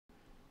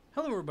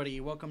Hello everybody,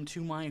 welcome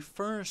to my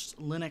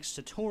first Linux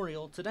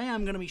tutorial. Today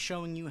I'm going to be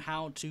showing you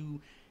how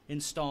to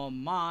install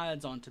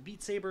mods onto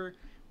Beat Saber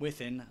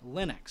within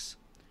Linux.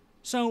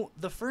 So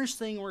the first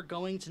thing we're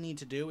going to need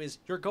to do is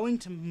you're going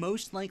to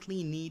most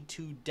likely need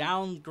to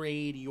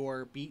downgrade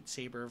your Beat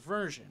Saber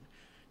version.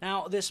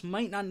 Now this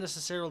might not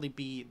necessarily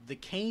be the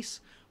case,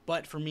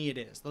 but for me it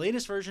is. The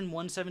latest version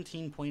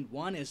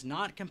 117.1 is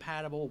not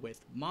compatible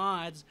with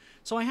mods,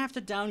 so I have to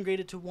downgrade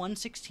it to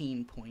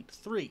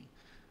 116.3.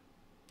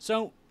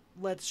 So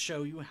let's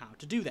show you how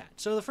to do that.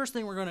 So the first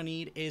thing we're going to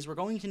need is we're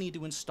going to need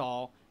to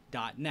install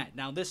 .NET.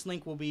 Now this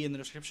link will be in the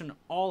description.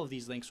 All of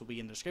these links will be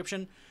in the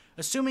description.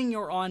 Assuming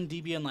you're on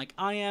Debian like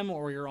I am,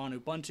 or you're on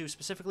Ubuntu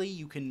specifically,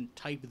 you can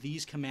type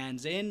these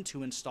commands in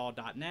to install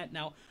 .NET.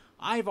 Now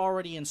I've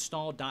already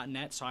installed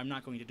 .NET, so I'm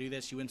not going to do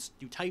this. You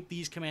type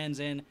these commands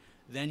in,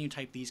 then you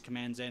type these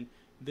commands in.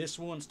 This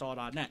will install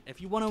 .NET.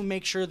 If you want to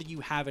make sure that you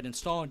have it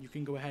installed, you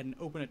can go ahead and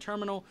open a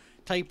terminal,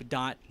 type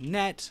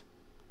 .NET,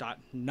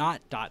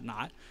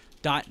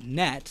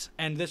 .NET,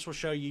 and this will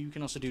show you. You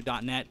can also do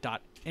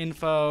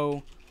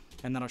 .NET.info,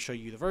 and that'll show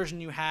you the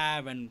version you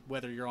have and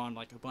whether you're on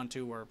like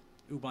Ubuntu or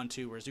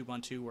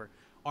Xubuntu or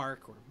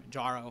Arc or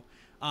Manjaro.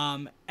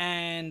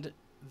 And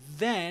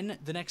then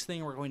the next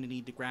thing we're going to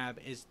need to grab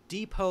is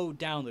Depot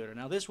Downloader.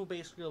 Now this will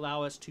basically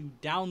allow us to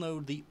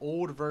download the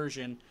old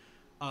version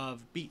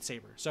of Beat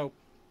Saber. So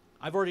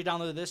I've already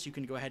downloaded this. You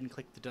can go ahead and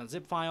click the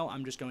 .zip file.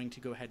 I'm just going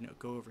to go ahead and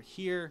go over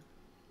here.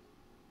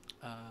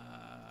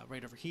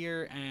 Right over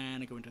here,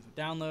 and go into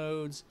the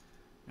downloads,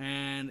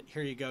 and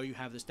here you go, you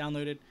have this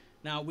downloaded.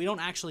 Now we don't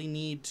actually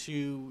need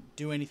to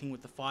do anything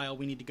with the file.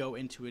 We need to go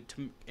into a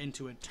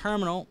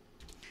terminal,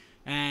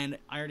 and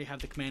I already have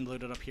the command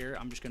loaded up here.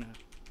 I'm just gonna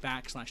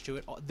 /to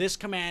it. This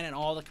command and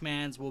all the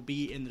commands will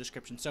be in the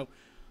description. So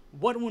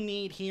what we'll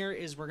need here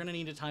is we're gonna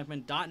need to type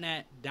in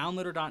 .NET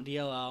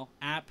downloader.dll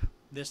app,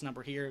 this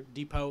number here,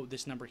 depot,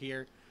 this number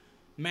here,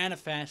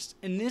 manifest.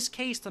 In this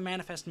case, the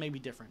manifest may be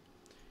different.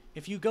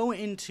 If you go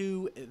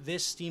into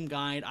this Steam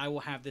guide, I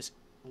will have this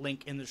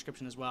link in the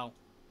description as well.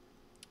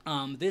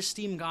 This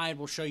Steam guide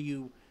will show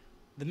you,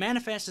 the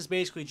manifest is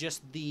basically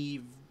just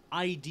the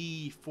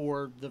ID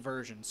for the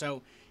version.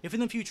 So if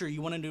in the future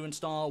you wanted to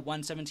install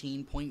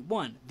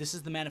 117.1, this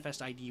is the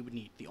manifest ID you would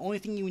need. The only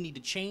thing you would need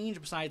to change,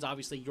 besides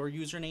obviously your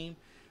username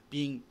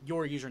being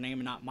your username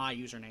and not my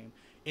username,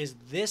 is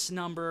this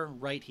number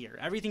right here.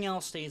 Everything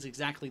else stays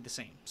exactly the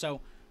same. So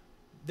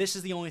this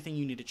is the only thing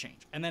you need to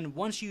change. And then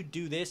once you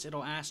do this,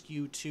 it'll ask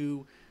you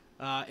to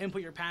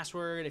input your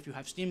password. If you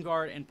have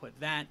SteamGuard, input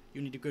that.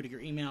 You need to go to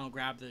your email,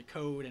 grab the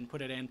code, and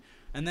put it in.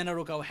 And then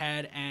it'll go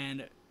ahead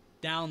and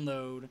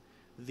download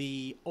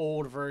the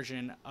old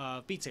version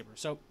of Beat Saber.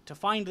 So to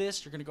find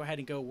this, you're going to go ahead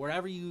and go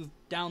wherever you've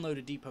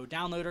downloaded Depot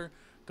Downloader.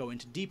 Go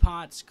into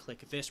Depots,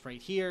 click this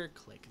right here,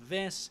 click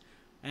this.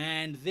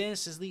 And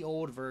this is the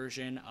old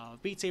version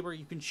of Beat Saber.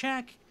 You can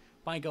check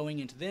by going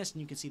into this,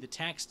 and you can see the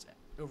text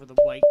over the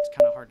white. It's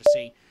kind of hard to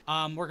see.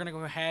 We're going to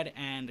go ahead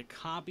and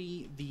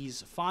copy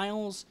these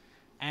files,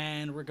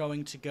 and we're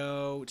going to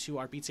go to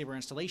our Beat Saber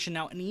installation.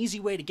 Now, an easy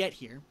way to get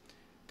here,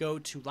 go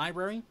to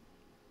Library.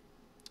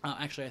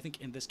 Actually, I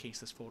think in this case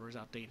this folder is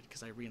outdated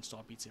because I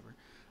reinstalled Beat Saber.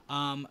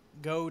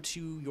 Go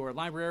to your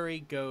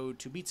library, go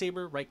to Beat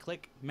Saber,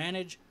 right-click,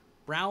 Manage,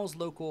 Browse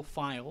Local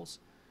Files,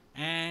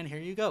 and here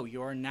you go.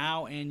 You are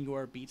now in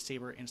your Beat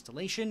Saber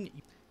installation.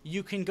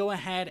 You can go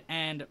ahead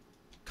and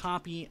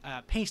copy,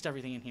 paste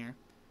everything in here.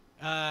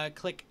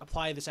 Click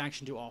Apply this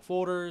action to all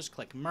folders,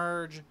 click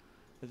Merge,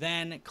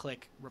 then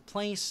click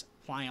Replace,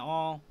 Apply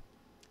All,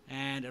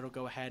 and it'll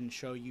go ahead and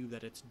show you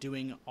that it's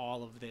doing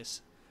all of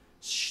this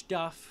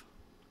stuff.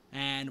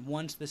 And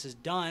once this is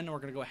done, we're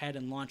going to go ahead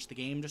and launch the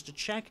game just to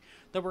check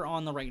that we're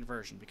on the right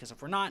version, because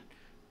if we're not,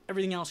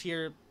 everything else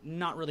here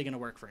not really going to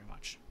work very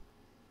much.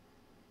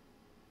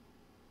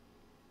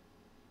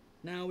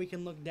 Now we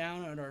can look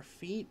down at our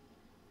feet,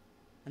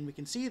 and we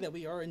can see that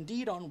we are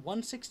indeed on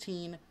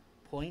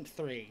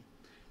 116.3.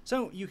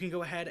 So you can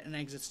go ahead and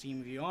exit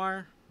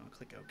SteamVR. I'll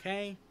click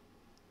OK.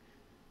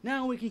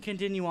 Now we can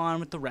continue on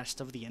with the rest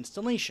of the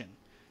installation.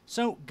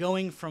 So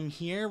going from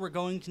here, we're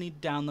going to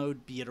need to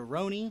download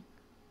Beataroni.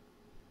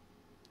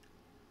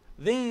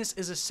 This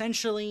is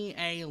essentially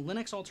a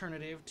Linux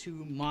alternative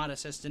to Mod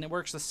Assist, and it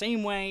works the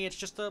same way, it's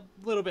just a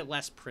little bit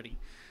less pretty.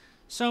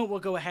 So we'll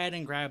go ahead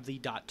and grab the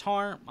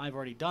 .tar. I've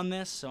already done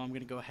this, so I'm going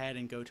to go ahead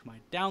and go to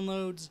my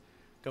downloads,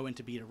 go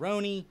into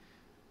Beataroni,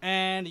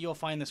 and you'll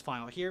find this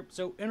file here.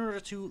 So in order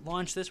to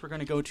launch this, we're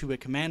going to go to a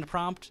command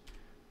prompt.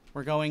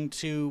 We're going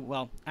to,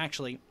 well,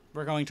 actually,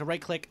 we're going to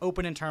right-click,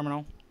 open in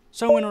terminal.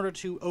 So in order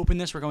to open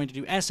this, we're going to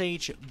do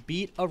sh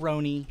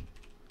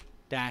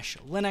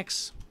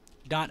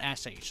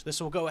Beataroni-Linux.sh.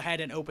 This will go ahead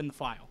and open the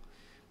file.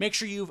 Make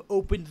sure you've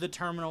opened the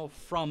terminal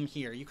from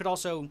here. You could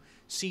also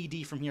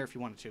CD from here if you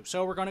wanted to.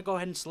 So we're going to go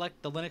ahead and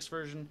select the Linux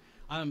version,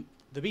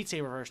 the Beat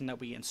Saber version that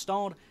we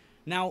installed.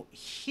 Now,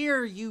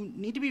 here you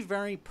need to be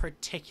very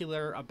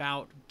particular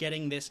about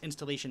getting this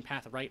installation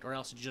path right, or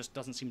else it just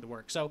doesn't seem to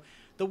work. So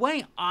the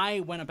way I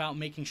went about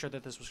making sure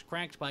that this was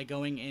correct by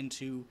going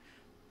into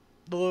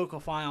the local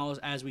files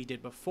as we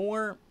did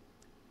before.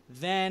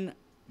 Then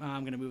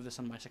I'm going to move this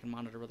on my second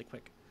monitor really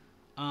quick.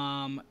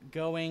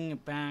 Going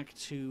back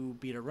to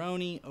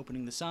Beataroni,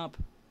 opening this up.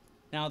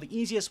 Now, the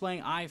easiest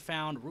way I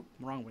found,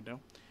 wrong window,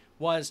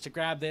 was to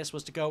grab this,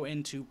 was to go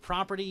into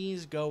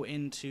Properties, go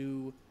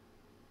into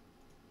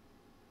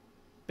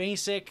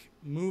Basic,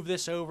 move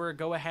this over,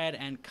 go ahead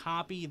and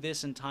copy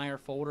this entire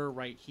folder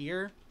right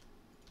here.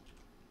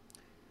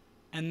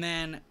 And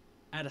then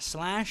add a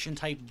slash and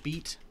type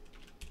Beat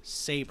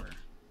Saber.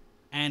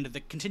 And the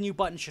continue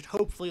button should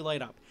hopefully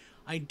light up.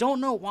 I don't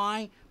know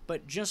why,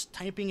 but just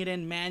typing it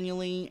in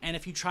manually, and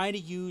if you try to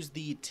use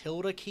the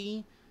tilde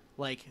key,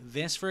 like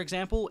this, for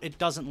example, it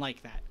doesn't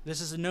like that.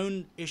 This is a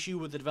known issue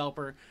with the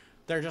developer.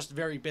 They're just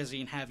very busy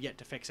and have yet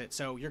to fix it.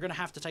 So you're going to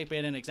have to type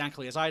it in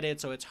exactly as I did.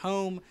 So it's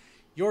home,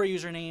 your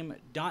username,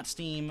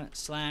 .steam /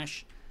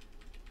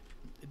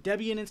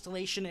 Debian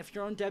installation. If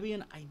you're on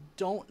Debian, I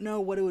don't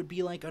know what it would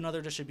be like on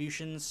other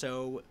distributions.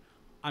 So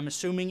I'm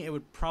assuming it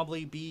would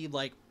probably be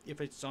like, if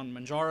it's on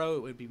Manjaro,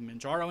 it would be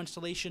Manjaro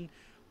installation.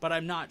 But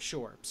I'm not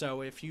sure.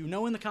 So if you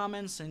know in the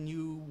comments and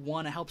you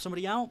want to help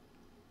somebody out,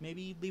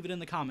 maybe leave it in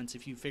the comments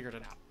if you figured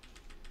it out.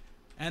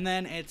 And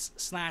then it's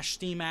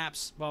 /Steam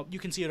apps. Well, you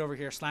can see it over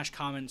here,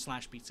 /common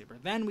 /Beat Saber.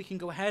 Then we can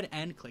go ahead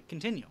and click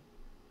continue.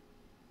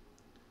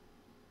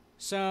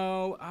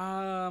 So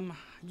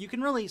you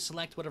can really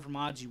select whatever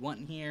mods you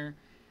want in here.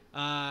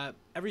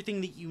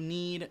 Everything that you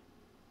need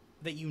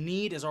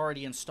is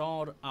already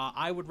installed.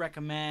 I would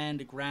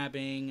recommend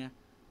grabbing,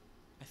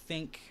 I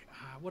think,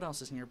 what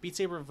else is in here? Beat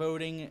Saber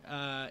voting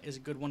is a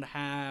good one to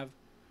have.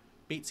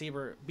 Beat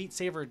Saber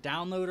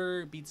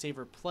downloader, Beat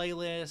Saber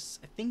playlists.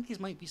 I think these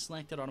might be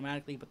selected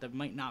automatically, but they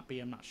might not be.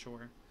 I'm not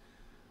sure.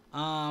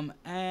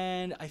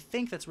 And I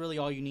think that's really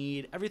all you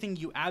need. Everything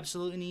you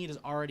absolutely need is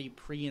already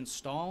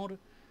pre-installed.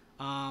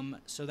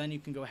 So then you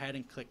can go ahead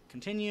and click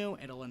continue.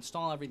 It'll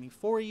install everything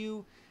for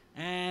you.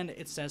 And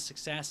it says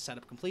success,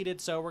 setup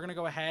completed. So we're going to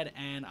go ahead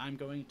and I'm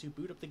going to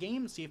boot up the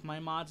game and see if my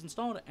mod's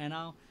installed. And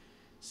I'll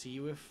see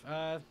you if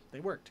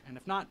they worked. And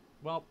if not,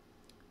 well,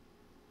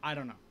 I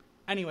don't know.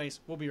 Anyways,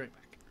 we'll be right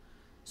back.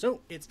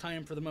 So, it's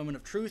time for the moment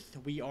of truth.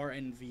 We are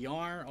in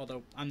VR,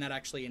 although I'm not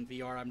actually in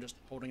VR. I'm just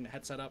holding the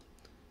headset up.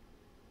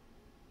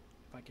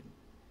 If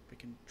I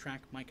can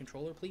track my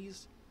controller,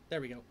 please.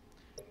 There we go.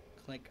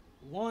 Click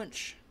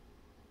launch.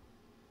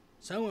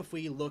 So, if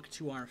we look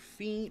to our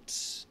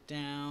feet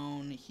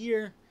down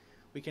here,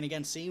 we can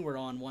again see we're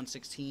on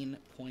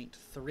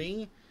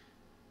 116.3.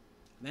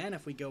 Then,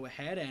 if we go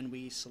ahead and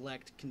we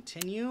select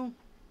continue,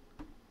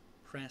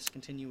 press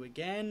continue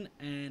again,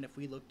 and if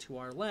we look to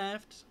our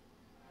left,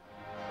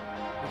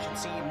 we should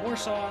see more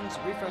songs,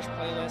 refresh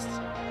playlists,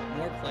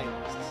 more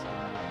playlists.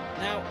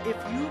 Now, if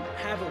you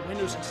have a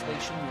Windows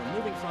installation you're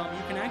moving from,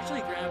 you can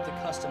actually grab the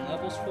custom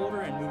levels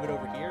folder and move it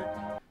over here.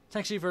 It's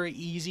actually very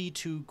easy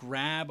to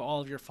grab all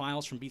of your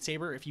files from Beat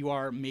Saber. If you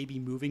are maybe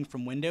moving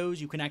from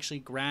Windows, you can actually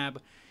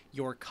grab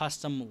your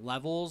custom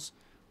levels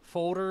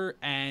folder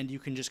and you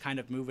can just kind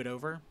of move it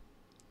over.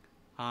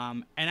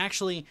 And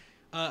actually,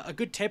 a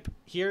good tip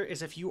here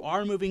is if you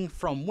are moving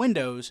from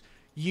Windows,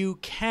 you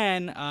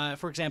can,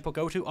 for example,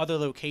 go to other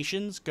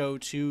locations, go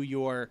to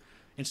your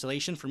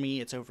installation. For me,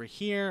 it's over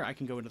here. I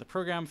can go into the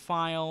program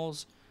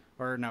files,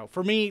 or no,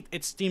 for me,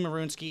 it's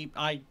Steamarooski.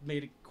 I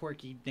made a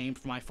quirky name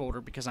for my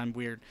folder because I'm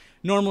weird.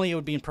 Normally, it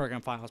would be in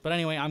program files, but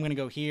anyway, I'm going to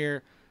go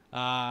here,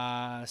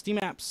 Steam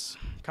Apps,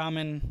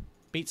 Common,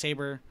 Beat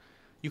Saber.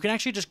 You can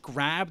actually just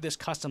grab this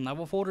custom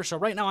level folder. So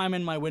right now I'm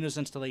in my Windows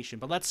installation,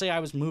 but let's say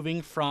I was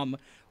moving from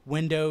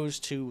Windows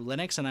to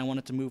Linux and I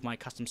wanted to move my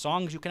custom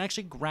songs. You can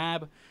actually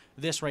grab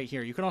this right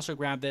here. You can also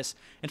grab this.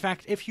 In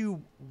fact, if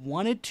you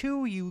wanted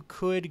to, you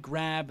could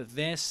grab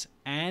this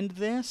and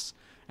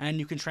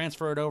you can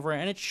transfer it over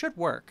and it should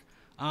work.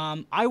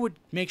 I would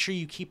make sure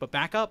you keep a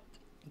backup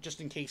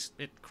just in case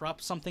it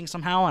corrupts something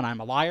somehow and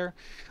I'm a liar.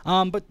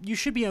 But you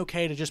should be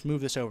okay to just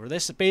move this over.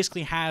 This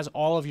basically has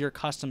all of your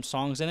custom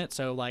songs in it.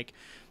 So like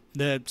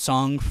the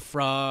song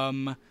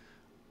from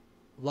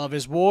Love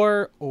is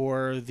War,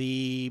 or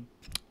the,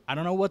 I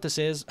don't know what this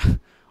is,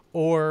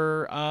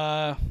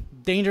 or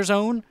Danger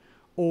Zone,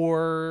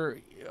 or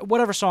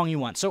whatever song you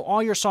want. So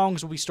all your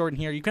songs will be stored in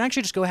here. You can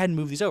actually just go ahead and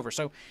move these over.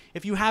 So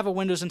if you have a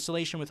Windows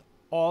installation with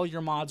all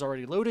your mods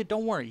already loaded,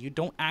 don't worry. You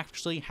don't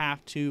actually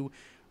have to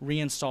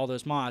reinstall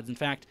those mods. In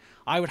fact,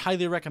 I would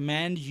highly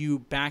recommend you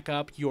back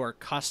up your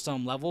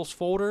custom levels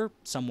folder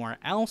somewhere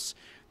else.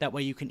 That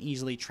way you can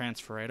easily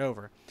transfer it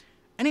over.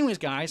 Anyways,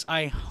 guys,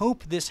 I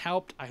hope this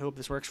helped. I hope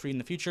this works for you in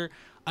the future.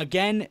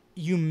 Again,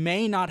 you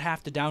may not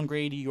have to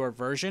downgrade your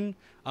version.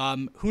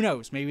 Who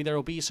knows? Maybe there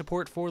will be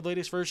support for the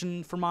latest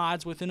version for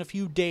mods within a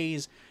few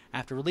days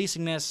after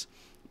releasing this.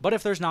 But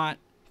if there's not,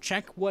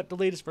 check what the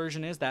latest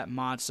version is that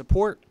mods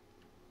support.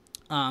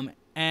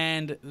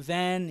 And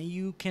then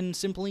you can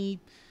simply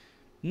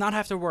not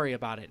have to worry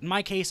about it. In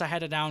my case, I had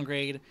to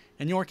downgrade.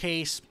 In your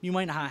case, you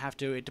might not have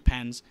to. It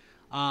depends.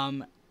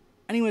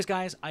 Anyways,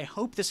 guys, I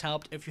hope this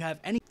helped. If you have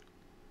any...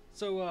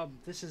 So,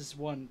 this is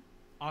one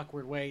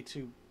awkward way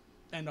to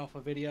end off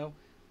a video.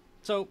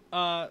 So,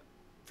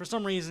 for for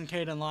some reason,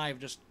 Kden Live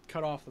just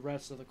cut off the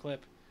rest of the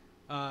clip.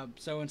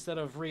 So instead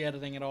of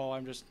re-editing it all,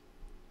 I'm just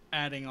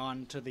adding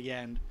on to the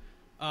end.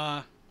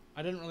 I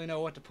didn't really know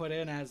what to put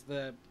in as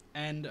the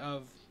end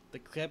of the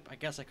clip. I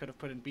guess I could have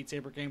put in Beat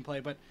Saber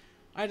gameplay, but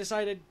I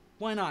decided,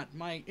 why not?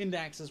 My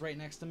index is right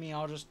next to me.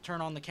 I'll just turn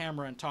on the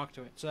camera and talk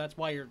to it. So that's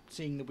why you're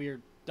seeing the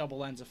weird double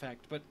lens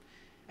effect. But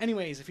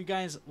anyways, if you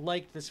guys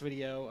liked this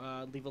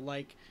video, leave a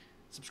like,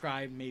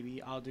 subscribe.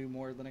 Maybe I'll do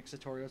more Linux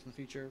tutorials in the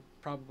future.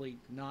 Probably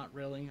not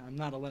really. I'm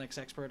not a Linux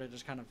expert. I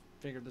just kind of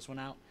figured this one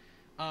out.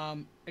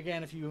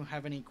 Again, if you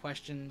have any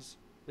questions,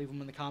 leave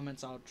them in the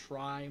comments. I'll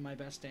try my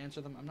best to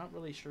answer them. I'm not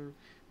really sure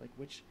like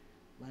which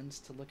lens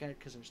to look at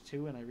because there's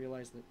two, and I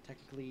realize that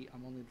technically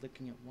I'm only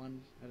looking at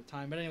one at a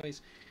time. But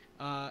anyways,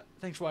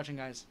 thanks for watching,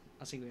 guys.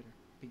 I'll see you later.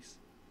 Peace.